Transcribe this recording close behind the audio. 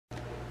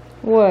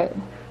What?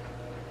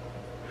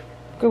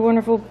 Good,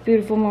 wonderful,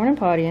 beautiful morning,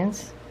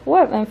 audience.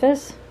 What,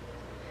 Memphis?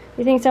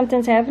 You think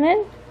something's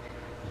happening?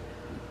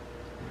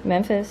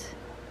 Memphis,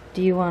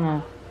 do you want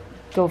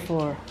to go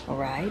for a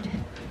ride?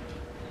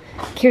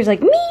 Kira's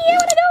like, me, I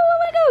want to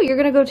go. You're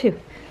going to go too.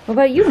 What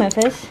about you,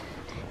 Memphis?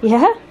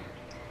 Yeah?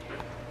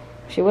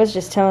 She was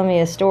just telling me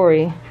a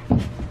story.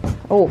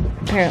 Oh,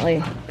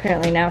 apparently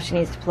now she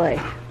needs to play.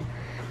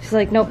 She's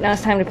like, nope, now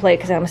it's time to play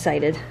because I'm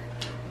excited.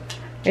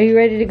 Are you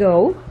ready to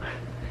go?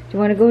 Do you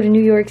want to go to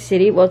New York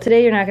City? Well,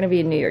 today you're not going to be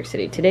in New York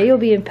City. Today you'll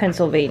be in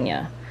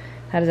Pennsylvania.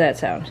 How does that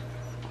sound?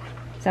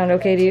 Sound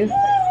okay to you?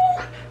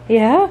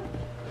 Yeah?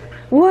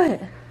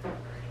 What?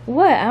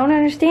 What? I don't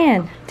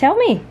understand. Tell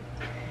me.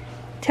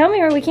 Tell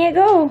me or we can't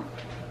go.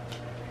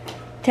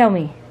 Tell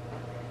me.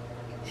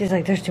 She's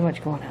like, there's too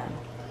much going on.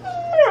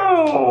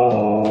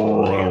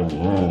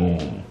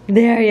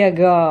 There you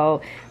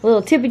go. A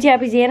little Tippy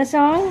Tappy Xana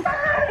song?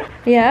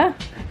 Yeah?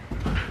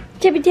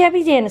 Tippy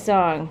Tappy Xana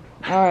song.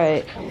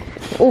 Alright.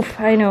 Oof,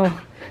 I know.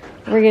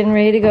 We're getting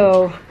ready to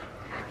go.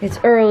 It's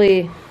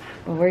early,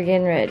 but we're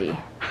getting ready.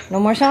 No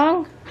more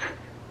song?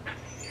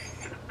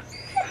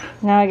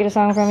 Now I get a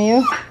song from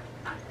you?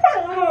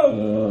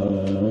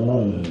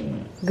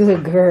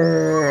 Good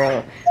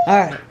girl.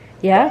 Alright.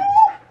 Yeah?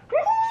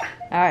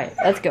 Alright,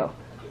 let's go.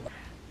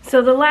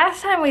 So the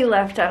last time we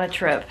left on a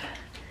trip,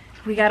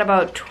 we got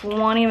about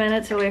 20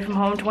 minutes away from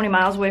home, 20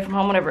 miles away from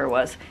home, whatever it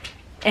was.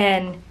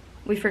 And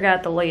we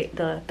forgot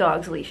the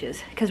dog's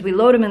leashes. Because we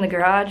load them in the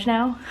garage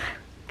now,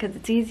 because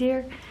it's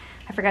easier.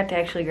 I forgot to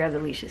actually grab the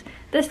leashes.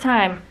 This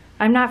time,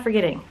 I'm not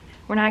forgetting.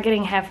 We're not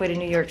getting halfway to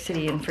New York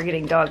City and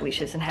forgetting dog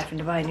leashes and having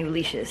to buy new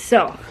leashes.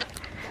 So,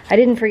 I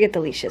didn't forget the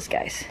leashes,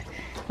 guys.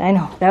 I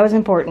know, that was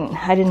important.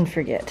 I didn't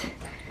forget.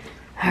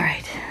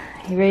 Alright,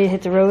 you ready to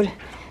hit the road?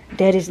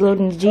 Daddy's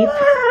loading the Jeep.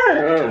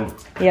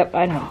 Yep,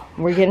 I know.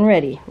 We're getting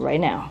ready right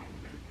now.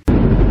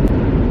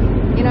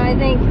 You know, I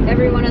think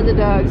every one of the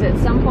dogs at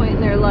some point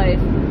in their life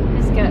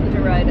has gotten to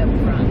ride up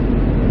front.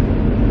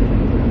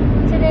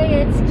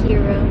 Today it's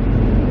Kira.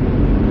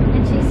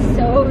 And she's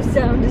so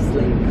sound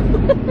asleep.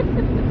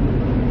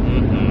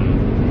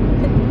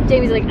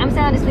 Jamie's like, I'm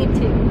sound asleep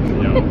too.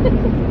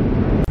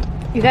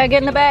 Yep. You gotta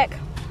get in the back.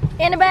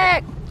 In the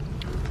back!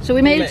 So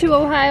we made it to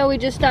Ohio. We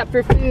just stopped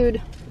for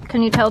food.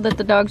 Can you tell that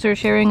the dogs are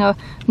sharing a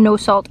no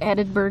salt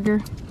added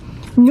burger?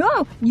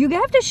 No, you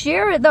have to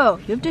share it though.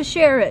 You have to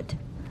share it.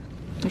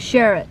 You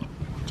share it.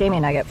 Jamie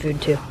and I got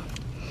food too.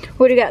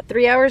 What do you got?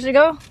 3 hours to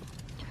go?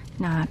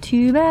 Not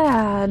too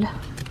bad.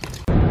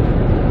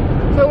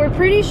 So we're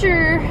pretty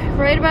sure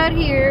right about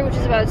here, which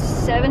is about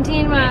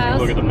 17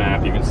 miles. If you look at the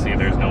map, you can see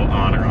there's no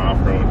on or off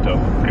road till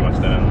pretty much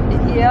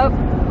then. Yep.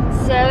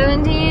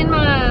 17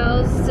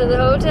 miles to the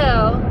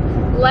hotel.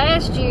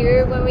 Last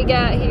year when we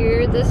got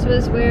here, this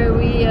was where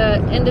we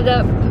ended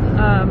up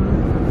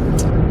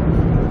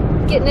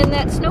getting in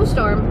that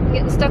snowstorm,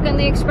 getting stuck on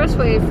the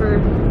expressway for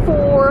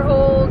 4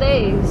 whole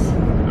days.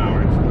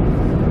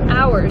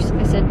 Hours.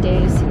 I said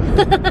days.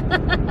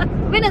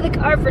 I've been in the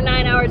car for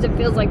 9 hours. It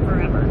feels like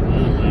forever.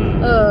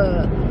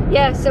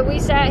 Yeah, so we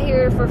sat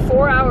here for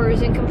 4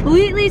 hours and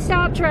completely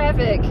stopped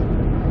traffic.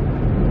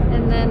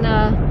 And then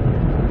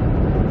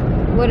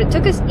what it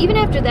took us, even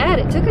after that,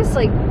 it took us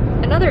like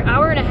another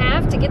hour and a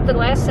half to get the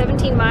last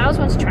 17 miles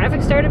once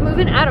traffic started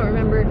moving. I don't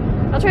remember.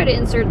 I'll try to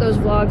insert those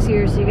vlogs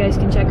here so you guys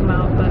can check them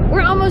out. But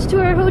we're almost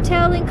to our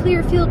hotel in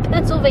Clearfield,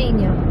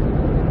 Pennsylvania.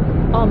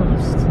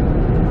 Almost.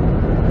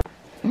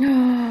 We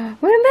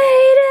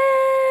made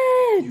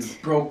it! You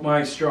broke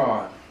my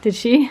straw. Did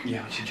she?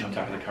 Yeah, when she jumped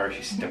out of the car,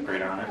 she stepped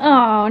right on it.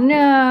 Oh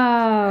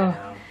no.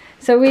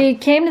 So we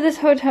came to this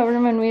hotel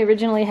room and we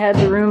originally had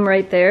the room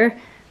right there.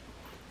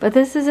 But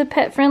this is a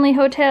pet-friendly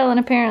hotel, and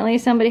apparently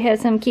somebody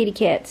has some kitty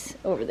cats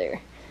over there.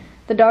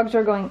 The dogs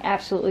were going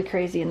absolutely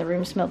crazy, and the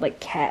room smelled like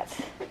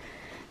cats.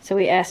 So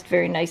we asked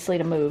very nicely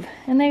to move,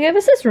 and they gave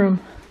us this room.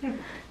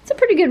 It's a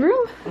pretty good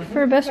room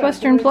for a Best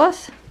Western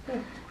Plus.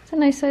 It's a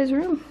nice size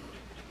room.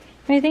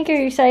 What do you think? Are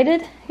you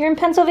excited? You're in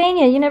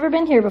Pennsylvania. You've never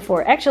been here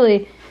before.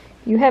 Actually,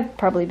 you have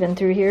probably been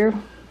through here.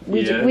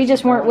 We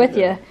just weren't with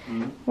you.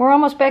 We're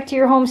almost back to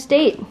your home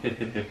state.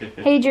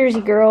 Hey,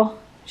 Jersey girl.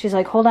 She's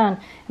like, hold on,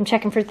 I'm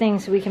checking for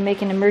things so we can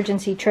make an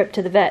emergency trip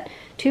to the vet.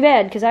 Too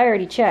bad, because I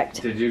already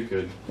checked. Did you?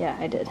 Good. Yeah,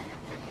 I did.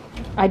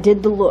 I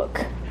did the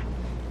look.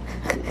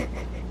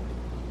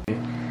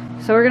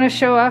 So we're going to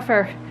show off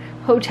our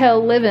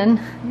hotel living.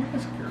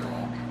 Yes,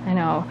 girl. I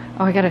know.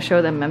 Oh, I got to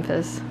show them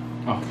Memphis.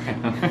 Oh.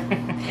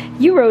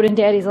 You rode in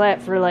Daddy's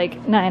lap for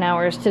like 9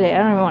 hours today. I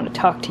don't even want to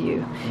talk to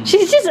you.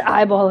 She's just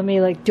eyeballing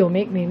me like, don't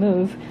make me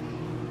move.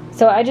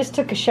 So I just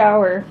took a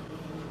shower.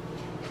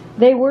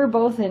 They were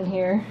both in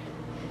here.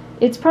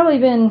 It's probably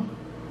been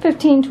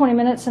 15-20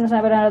 minutes since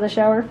I've been out of the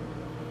shower.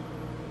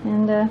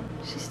 And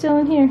she's still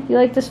in here. You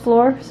like this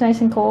floor? It's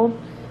nice and cold.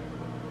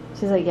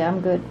 She's like, yeah, I'm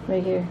good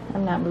right here.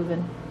 I'm not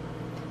moving.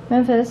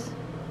 Memphis,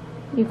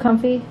 you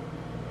comfy?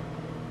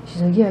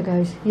 She's like, yeah,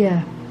 guys,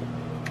 yeah.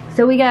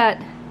 So we got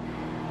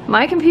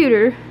my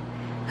computer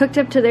hooked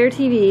up to their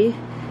TV,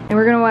 and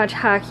we're gonna watch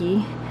hockey,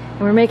 and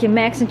we're making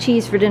mac and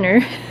cheese for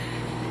dinner.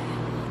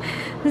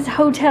 This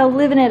hotel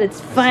living at its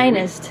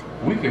finest.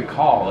 We could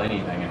call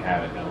anything and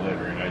have it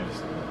delivered.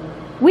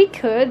 We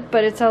could,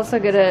 but it's also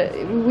gonna,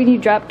 when you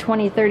drop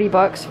 20-30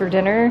 bucks for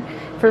dinner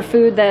for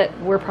food that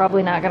we're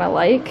probably not gonna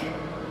like.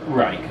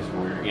 Right, because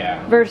we're,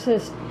 yeah.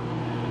 Versus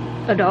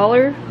 $1.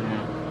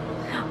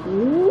 Yeah.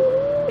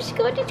 Ooh,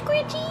 Scottish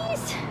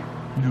squidgies.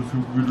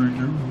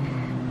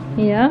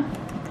 Yeah.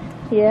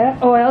 Yeah.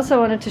 Oh, I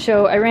also wanted to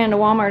show, I ran to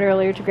Walmart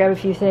earlier to grab a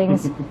few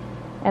things.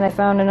 And I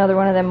found another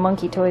one of them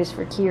monkey toys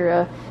for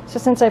Kira. So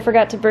since I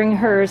forgot to bring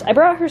hers, I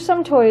brought her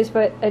some toys,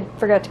 but I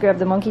forgot to grab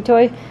the monkey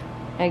toy.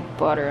 I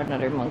bought her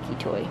another monkey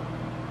toy.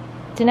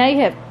 So now you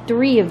have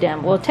 3 of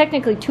them. Well,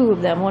 technically 2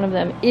 of them. One of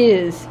them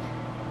is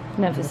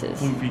Memphis's.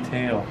 Floofy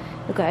tail.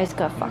 The guy's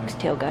got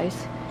foxtail,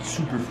 guys.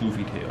 Super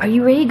floofy tail. Are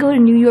you ready to go to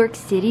New York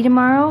City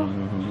tomorrow?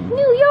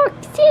 New York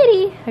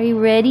City! Are you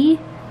ready?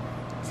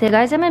 So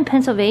guys, I'm in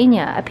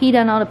Pennsylvania. I peed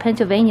on all the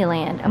Pennsylvania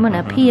land. I'm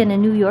gonna pee in the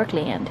New York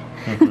land.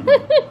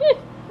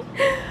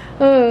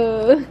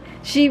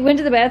 She went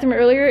to the bathroom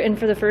earlier and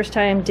for the first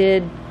time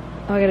did,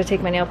 oh, I gotta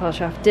take my nail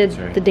polish off, did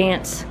the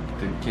dance.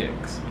 The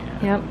kicks.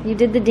 Yeah. Yep, you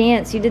did the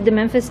dance. You did the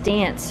Memphis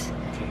dance.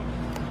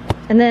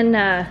 And then,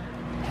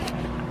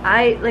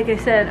 like I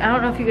said, I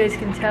don't know if you guys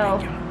can tell.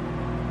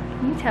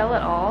 Can you tell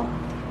at all?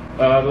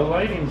 The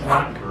lighting's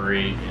not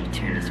great in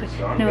here,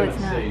 so I'm gonna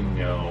say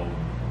no.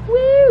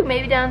 Woo!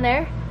 Maybe down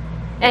there.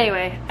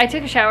 Anyway, I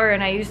took a shower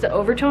and I used the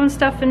overtone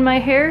stuff in my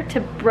hair to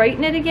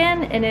brighten it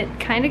again, and it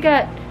kind of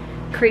got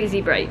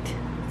crazy bright.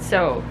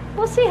 So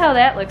we'll see how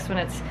that looks when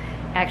it's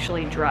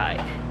actually dry.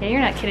 Yeah, you're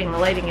not kidding. The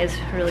lighting is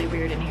really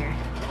weird in here.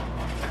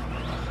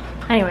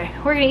 Anyway,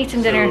 we're gonna eat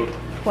some dinner.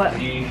 What?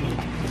 Do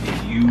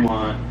you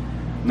want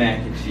mac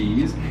and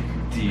cheese?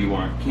 Do you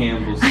want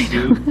Campbell's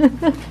soup?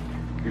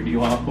 Or do you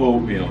want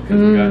oatmeal? Because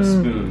we got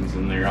spoons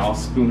and they're all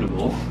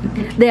spoonable.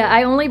 Yeah,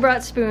 I only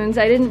brought spoons.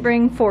 I didn't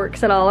bring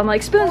forks at all. I'm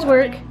like, spoons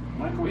work.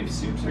 Microwave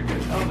soups are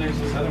good. Oh, there's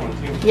this other one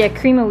too. Yeah,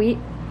 cream of wheat.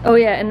 Oh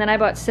yeah, and then I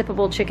bought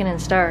sippable chicken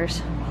and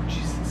stars. Oh,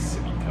 Jesus.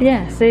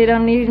 Yeah, so you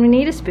don't even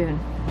need a spoon.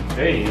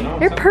 Hey, you know,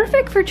 they're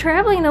perfect for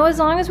traveling though, as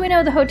long as we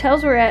know the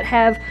hotels we're at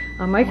have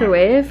a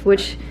microwave,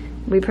 which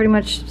we pretty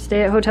much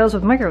stay at hotels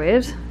with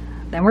microwaves.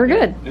 Then we're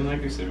good. And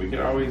like I said, we could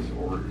always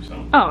order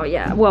something. Oh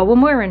yeah. Well, when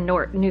we're in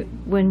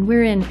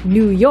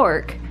New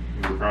York,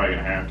 we're probably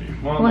gonna have to.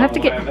 Well, we'll have to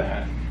get. Have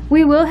that.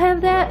 We will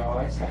have that,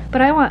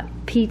 but I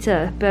want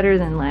pizza better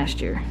than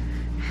last year.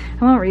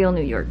 I want real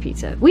New York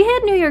pizza. We had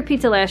New York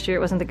pizza last year.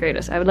 It wasn't the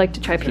greatest. I would like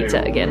to try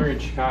pizza again. When we were in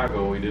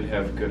Chicago, we did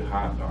have good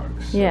hot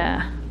dogs. So.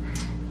 Yeah.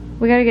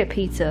 We gotta get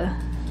pizza.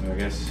 So I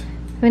guess.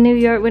 When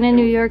in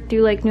New York, do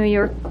you like New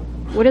York?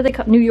 What are they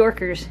called? New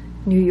Yorkers.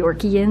 New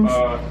Yorkians.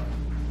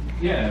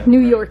 Yeah. New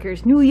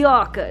Yorkers. New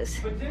Yorkers.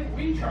 But didn't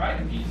we try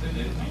the pizza,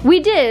 didn't we? We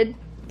did.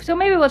 So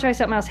maybe we'll try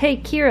something else. Hey,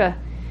 Kira,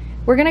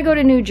 we're gonna go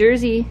to New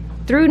Jersey,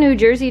 through New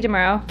Jersey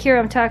tomorrow. Kira,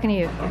 I'm talking to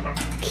you.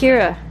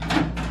 Kira.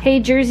 Hey,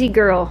 Jersey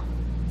girl.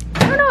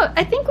 I don't know.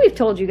 I think we've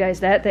told you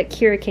guys that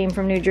Kira came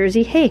from New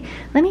Jersey. Hey,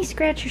 let me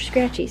scratch your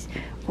scratchies.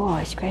 Oh,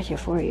 I scratch it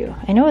for you.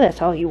 I know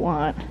that's all you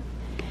want.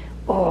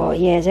 Oh,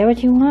 yeah, is that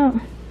what you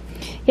want?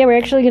 Yeah, we're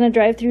actually going to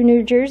drive through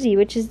New Jersey,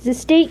 which is the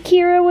state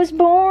Kira was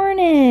born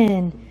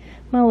in.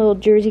 My little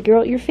Jersey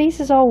girl, your face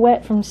is all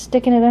wet from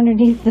sticking it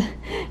underneath the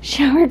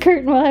shower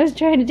curtain while I was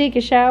trying to take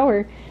a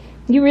shower.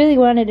 You really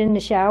wanted in the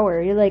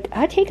shower. You're like,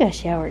 I'll take a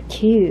shower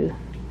too.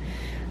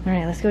 All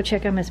right, let's go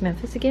check on Miss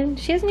Memphis again.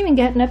 She hasn't even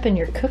gotten up and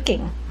you're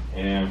cooking.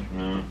 Yeah,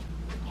 no.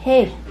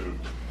 Hey,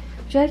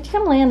 would you like to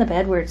come lay on the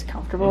bed where it's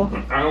comfortable?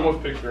 I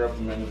almost picked her up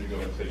a minute ago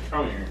and said,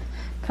 come here.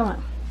 Come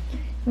on.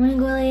 You want to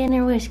go lay in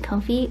there where it's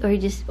comfy? Or you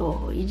just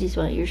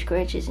want your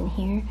scratches in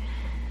here?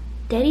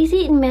 Daddy's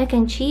eating mac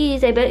and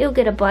cheese. I bet you'll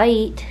get a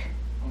bite.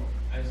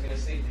 I was going to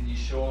say, did you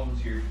show them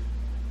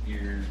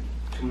your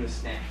tuna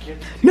snack kit?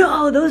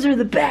 No, those are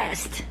the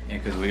best. Yeah,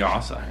 because we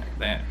also have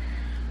that.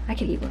 I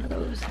could eat one of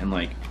those. And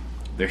like,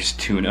 there's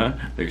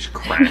tuna, there's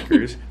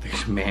crackers,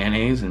 there's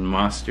mayonnaise and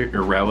mustard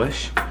or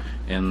relish,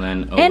 and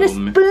then a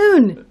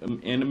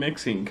spoon and a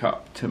mixing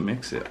cup to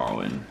mix it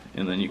all in,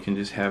 and then you can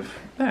just have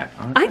that.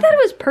 I thought it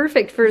was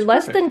perfect for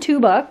less than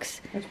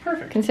 $2. It's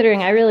perfect.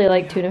 Considering I really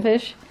like tuna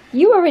fish.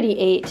 You already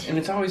ate. And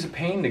it's always a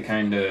pain to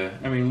kind of,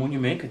 I mean, when you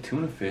make a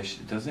tuna fish,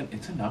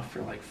 it's enough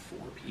for like 4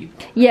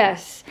 people.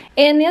 Yes.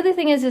 And the other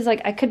thing is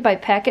like I could buy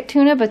packet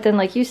tuna, but then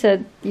like you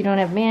said, you don't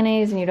have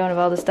mayonnaise and you don't have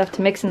all the stuff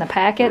to mix in the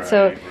packet,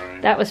 so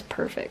that was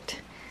perfect.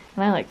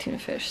 And I like tuna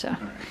fish, so.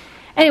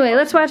 Anyway,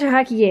 let's watch a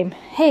hockey game.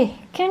 Hey,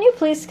 can you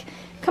please,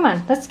 come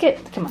on,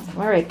 come on,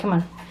 all right, come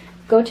on.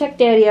 Go check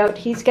Daddy out.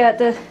 He's got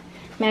the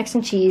mac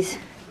and cheese.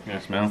 Yeah,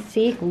 smell.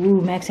 See? Ooh,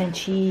 mac and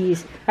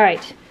cheese. All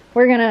right.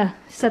 We're gonna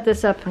set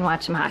this up and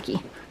watch some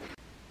hockey.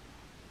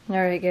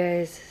 Alright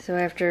guys, so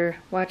after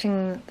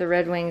watching the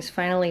Red Wings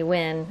finally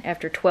win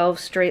after 12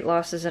 straight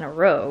losses in a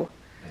row.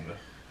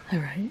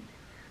 Alright,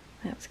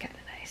 that was kind of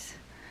nice.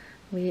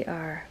 We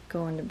are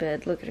going to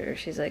bed. Look at her,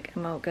 she's like,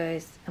 I'm out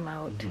guys, I'm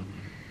out.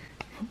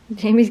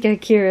 Jamie's got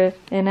Kira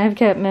and I've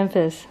got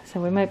Memphis, so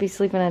we might be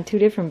sleeping on 2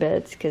 different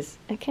beds because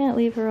I can't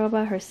leave her all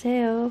by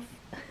herself.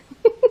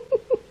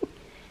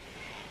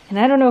 And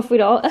I don't know if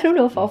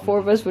all four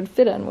of us would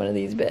fit on one of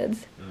these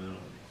beds.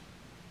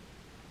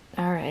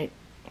 Alright,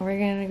 we're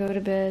gonna go to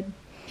bed.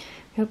 I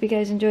hope you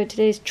guys enjoyed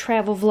today's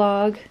travel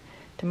vlog.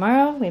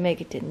 Tomorrow we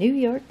make it to New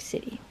York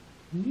City.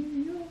 New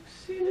York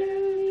City.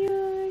 New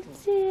York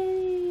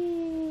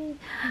City.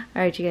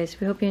 Alright, you guys,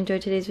 we hope you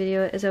enjoyed today's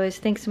video. As always,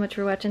 thanks so much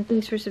for watching.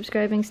 Thanks for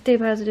subscribing. Stay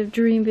positive,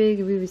 dream big,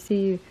 and we will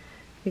see you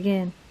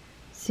again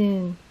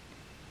soon.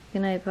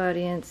 Good night,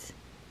 audience.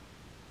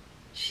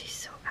 She's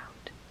so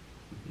out.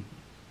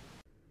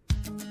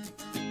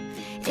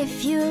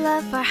 If you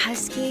love our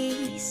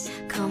Huskies,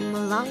 come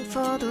along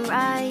for the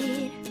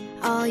ride.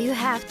 All you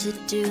have to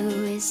do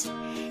is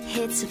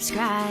hit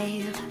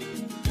subscribe.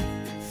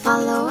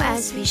 Follow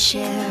as we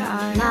share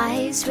our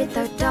lives with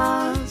our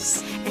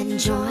dogs, and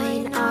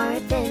join our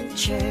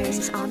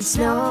adventures on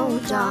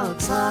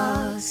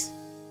SnowDogsVlogs.